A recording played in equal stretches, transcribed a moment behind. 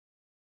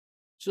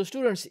So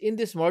students, in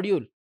this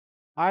module,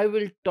 I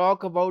will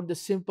talk about the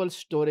simple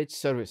storage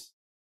service,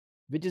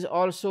 which is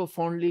also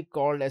fondly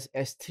called as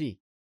S3.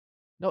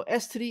 Now,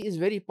 S3 is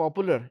very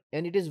popular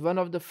and it is one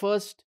of the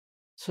first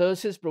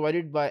services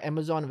provided by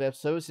Amazon Web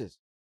Services.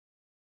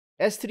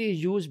 S3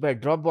 is used by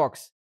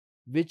Dropbox,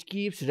 which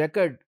keeps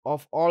record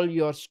of all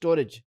your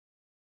storage.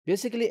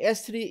 Basically,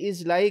 S3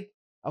 is like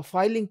a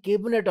filing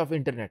cabinet of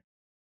internet.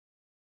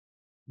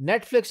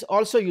 Netflix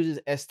also uses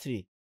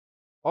S3.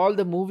 All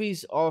the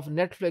movies of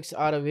Netflix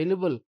are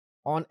available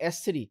on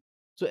S3.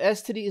 So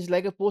S3 is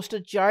like a poster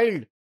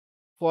child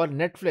for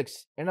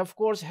Netflix. And of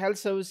course, health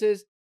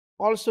services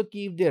also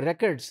keep their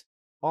records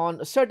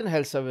on certain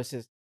health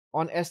services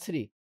on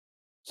S3.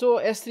 So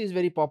S3 is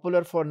very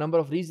popular for a number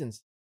of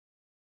reasons.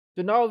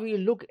 So now we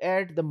look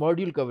at the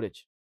module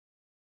coverage.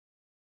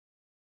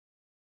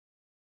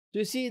 So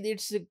you see,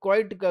 it's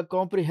quite a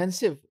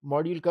comprehensive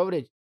module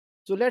coverage.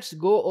 So let's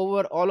go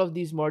over all of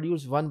these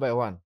modules one by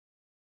one.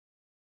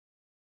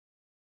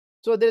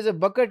 So there's a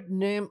bucket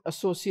name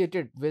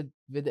associated with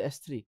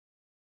S3.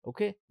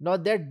 Okay, now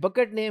that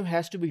bucket name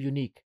has to be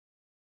unique.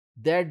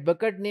 That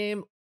bucket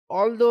name,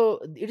 although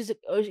it is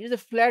a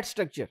flat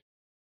structure,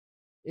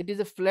 it is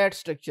a flat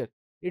structure.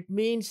 It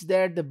means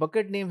that the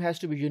bucket name has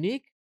to be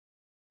unique,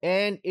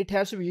 and it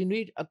has to be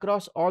unique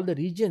across all the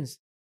regions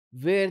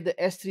where the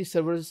S3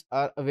 servers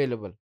are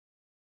available.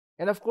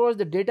 And of course,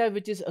 the data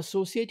which is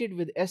associated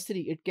with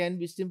S3, it can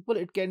be simple,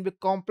 it can be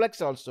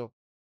complex also,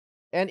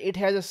 and it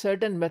has a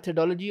certain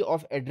methodology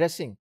of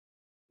addressing.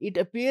 It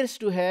appears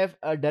to have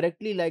a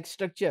directly like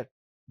structure,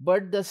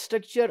 but the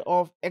structure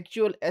of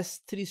actual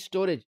S3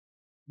 storage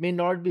may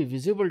not be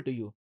visible to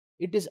you.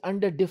 It is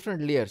under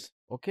different layers.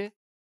 Okay,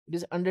 it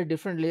is under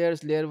different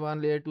layers, layer 1,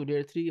 layer 2,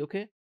 layer 3.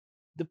 Okay,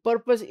 the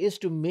purpose is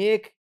to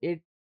make it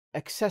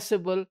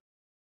accessible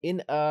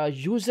in a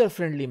user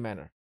friendly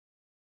manner.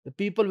 The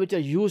people which are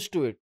used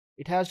to it,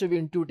 it has to be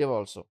intuitive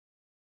also.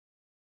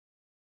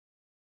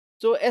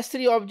 So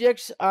S3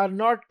 objects are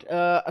not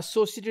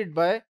associated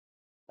by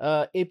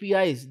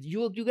APIs.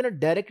 You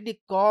cannot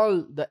directly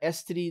call the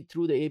S3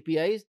 through the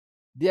APIs.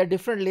 There are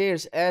different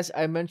layers, as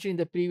I mentioned in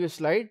the previous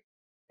slide.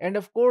 And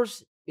of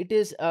course, it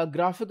is a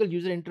graphical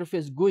user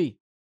interface GUI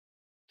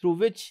through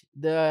which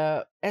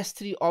the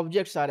S3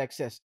 objects are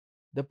accessed.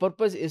 The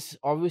purpose is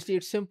obviously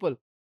it's simple,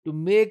 to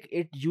make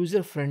it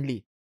user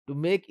friendly, to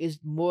make it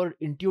more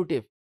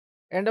intuitive.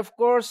 And of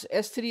course,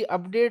 S3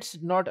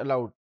 updates not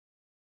allowed.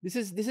 This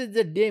is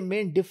the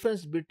main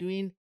difference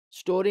between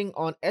storing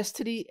on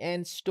S3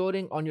 and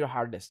storing on your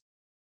hard disk.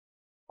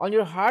 On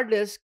your hard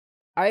disk,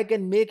 I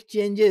can make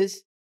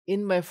changes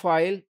in my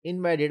file,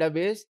 in my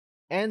database,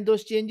 and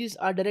those changes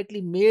are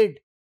directly made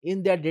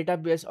in that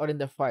database or in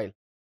the file.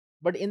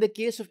 But in the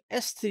case of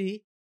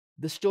S3,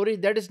 the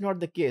storage, that is not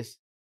the case.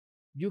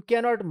 You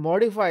cannot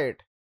modify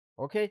it.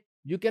 Okay,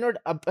 you cannot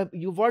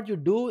you what you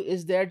do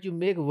is that you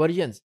make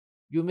versions.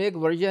 You make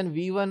version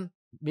v1,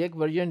 make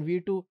version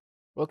v2.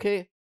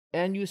 Okay,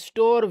 and you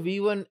store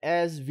v1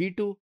 as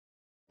v2,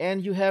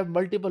 and you have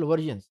multiple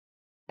versions,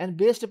 and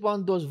based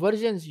upon those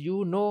versions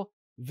you know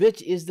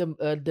which is the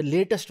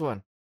latest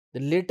one,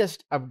 the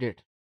latest update.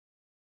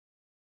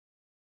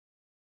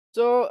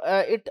 So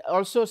it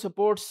also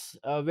supports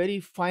a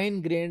very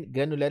fine grained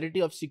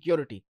granularity of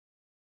security.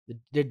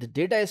 The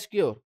data is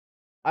secure.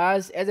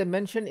 As I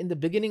mentioned in the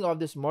beginning of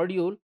this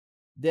module,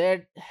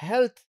 that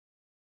health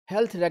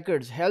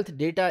records, health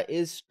data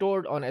is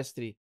stored on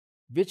S3,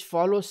 which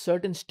follows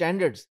certain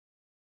standards,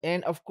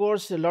 and of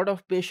course a lot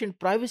of patient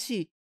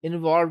privacy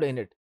involved in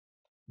it.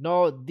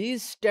 Now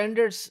these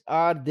standards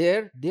are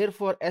there,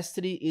 therefore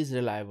S3 is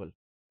reliable,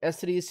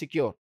 S3 is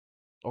secure.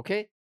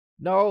 Okay,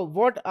 now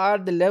what are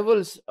the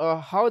levels,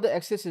 how the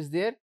access is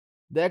there?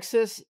 The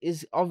access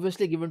is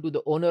obviously given to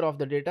the owner of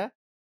the data.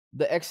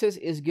 The access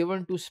is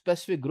given to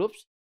specific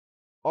groups,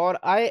 or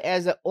I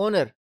as a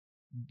owner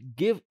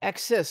give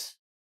access,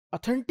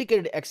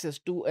 authenticated access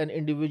to an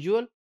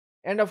individual.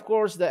 And of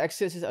course the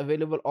access is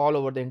available all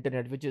over the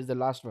internet, which is the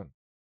last one.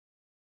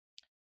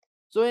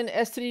 So in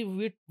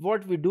S3,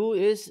 what we do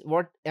is,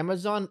 what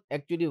Amazon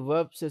actually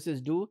web services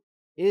do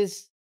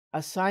is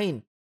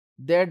assign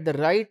that the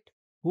right,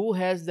 who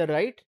has the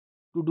right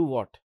to do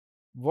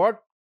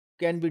what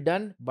can be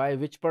done by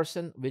which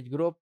person, which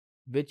group,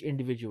 which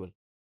individual.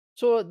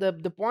 So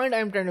the point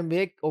I'm trying to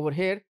make over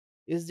here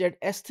is that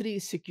S3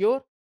 is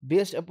secure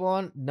based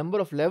upon number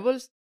of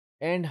levels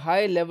and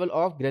high level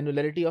of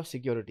granularity of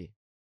security.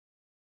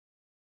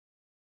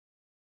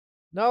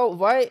 Now,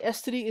 why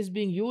S3 is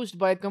being used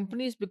by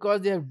companies? Because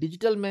they have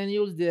digital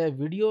manuals, they have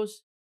videos,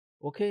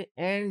 okay,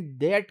 and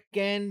that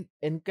can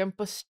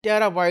encompass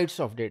terabytes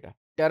of data,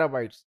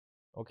 terabytes,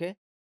 okay.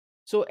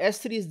 So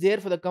S3 is there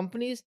for the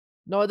companies.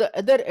 Now, the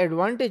other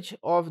advantage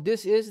of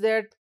this is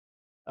that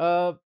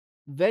uh,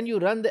 when you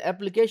run the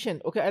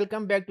application, okay, I'll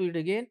come back to it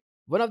again.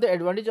 One of the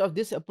advantage of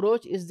this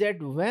approach is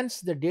that once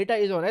the data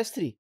is on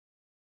S3,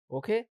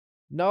 okay,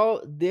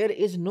 now there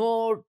is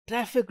no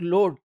traffic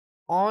load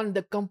on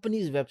the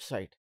company's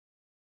website,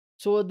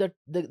 so that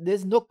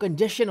there's no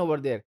congestion over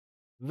there.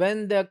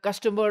 when the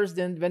customers,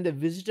 then when the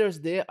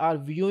visitors, they are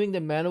viewing the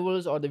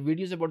manuals or the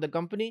videos about the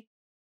company,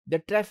 the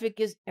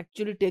traffic is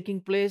actually taking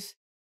place,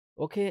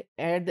 okay,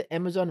 at the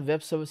Amazon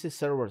Web Services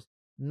servers,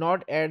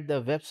 not at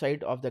the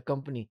website of the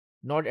company,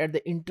 not at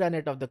the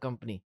intranet of the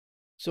company.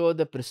 So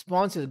the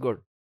response is good.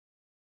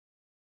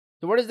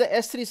 So what is the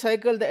S3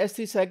 cycle? The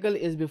S3 cycle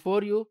is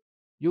before you.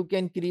 You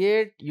can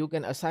create, you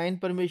can assign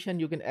permission,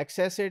 you can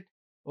access it,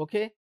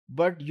 okay,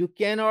 but you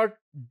cannot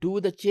do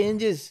the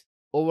changes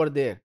over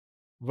there.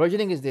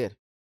 Versioning is there.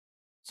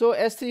 So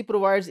S3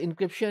 provides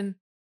encryption,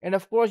 and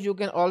of course you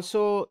can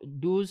also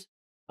do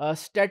a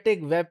static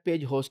web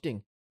page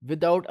hosting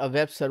without a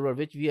web server,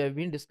 which we have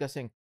been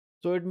discussing.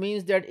 So it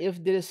means that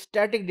if there is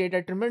static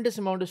data, tremendous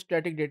amount of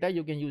static data,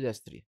 you can use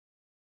S3.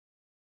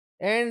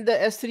 And the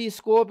S3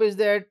 scope is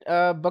that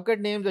bucket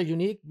names are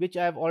unique, which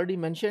I have already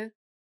mentioned,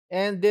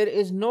 and there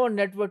is no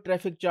network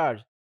traffic charge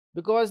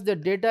because the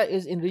data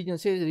is in region,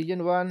 say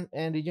region 1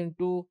 and region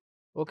 2,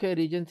 okay,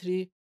 region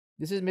 3.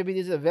 This is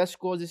the west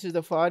coast, this is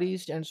the far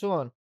east, and so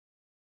on.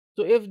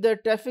 So if the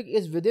traffic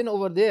is within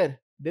over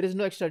there, there is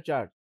no extra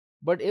charge.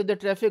 But if the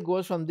traffic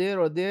goes from there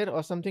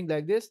or something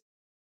like this,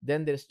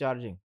 then there is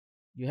charging.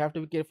 You have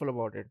to be careful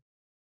about it.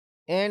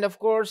 And of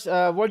course,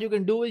 what you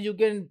can do is you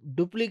can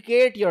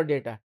duplicate your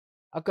data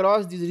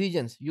across these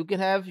regions. You can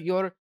have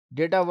your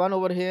data one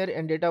over here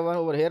and data one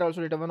over here,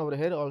 also data one over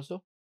here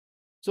also.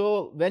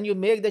 So when you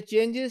make the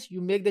changes,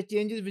 you make the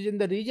changes within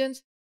the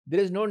regions.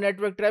 There is no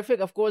network traffic.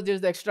 Of course,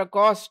 there's the extra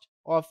cost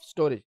of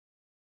storage.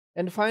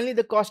 And finally,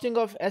 the costing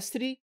of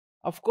S3.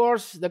 Of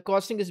course, the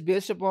costing is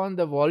based upon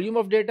the volume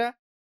of data.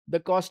 The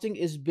costing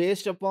is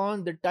based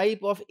upon the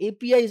type of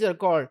APIs are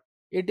called.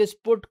 It is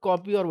put,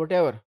 copy, or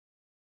whatever.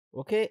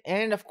 Okay,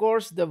 and of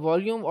course, the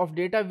volume of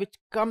data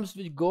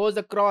which goes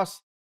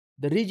across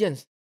the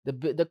regions.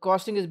 The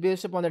costing is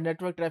based upon the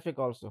network traffic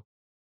also.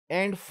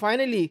 And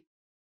finally,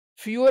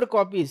 fewer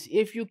copies.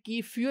 If you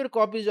keep fewer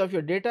copies of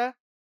your data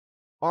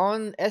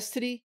on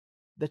S3,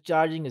 the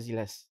charging is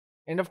less.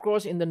 And of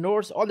course, in the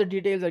notes, all the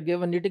details are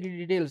given,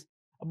 nitty-gritty details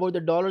about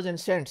the dollars and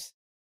cents.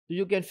 So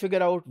you can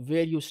figure out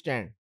where you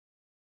stand.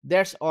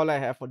 That's all I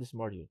have for this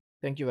module.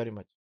 Thank you very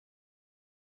much.